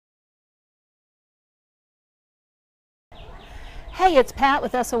Hey, it's Pat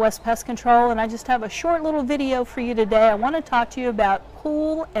with SOS Pest Control, and I just have a short little video for you today. I want to talk to you about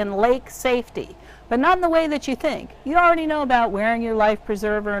pool and lake safety, but not in the way that you think. You already know about wearing your life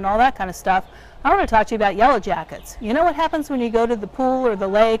preserver and all that kind of stuff. I want to talk to you about YellowJackets. You know what happens when you go to the pool or the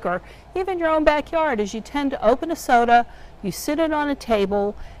lake or even your own backyard is you tend to open a soda, you sit it on a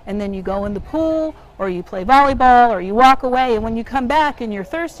table, and then you go in the pool or you play volleyball or you walk away, and when you come back and you're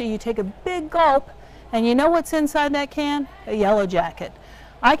thirsty, you take a big gulp. And you know what's inside that can? A YellowJacket.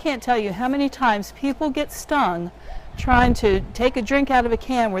 I can't tell you how many times people get stung trying to take a drink out of a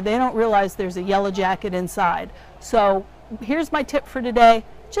can where they don't realize there's a YellowJacket inside. So here's my tip for today.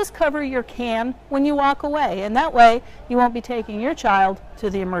 Just cover your can when you walk away, and that way you won't be taking your child to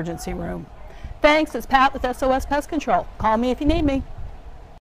the emergency room. Thanks, it's Pat with SOS Pest Control. Call me if you need me.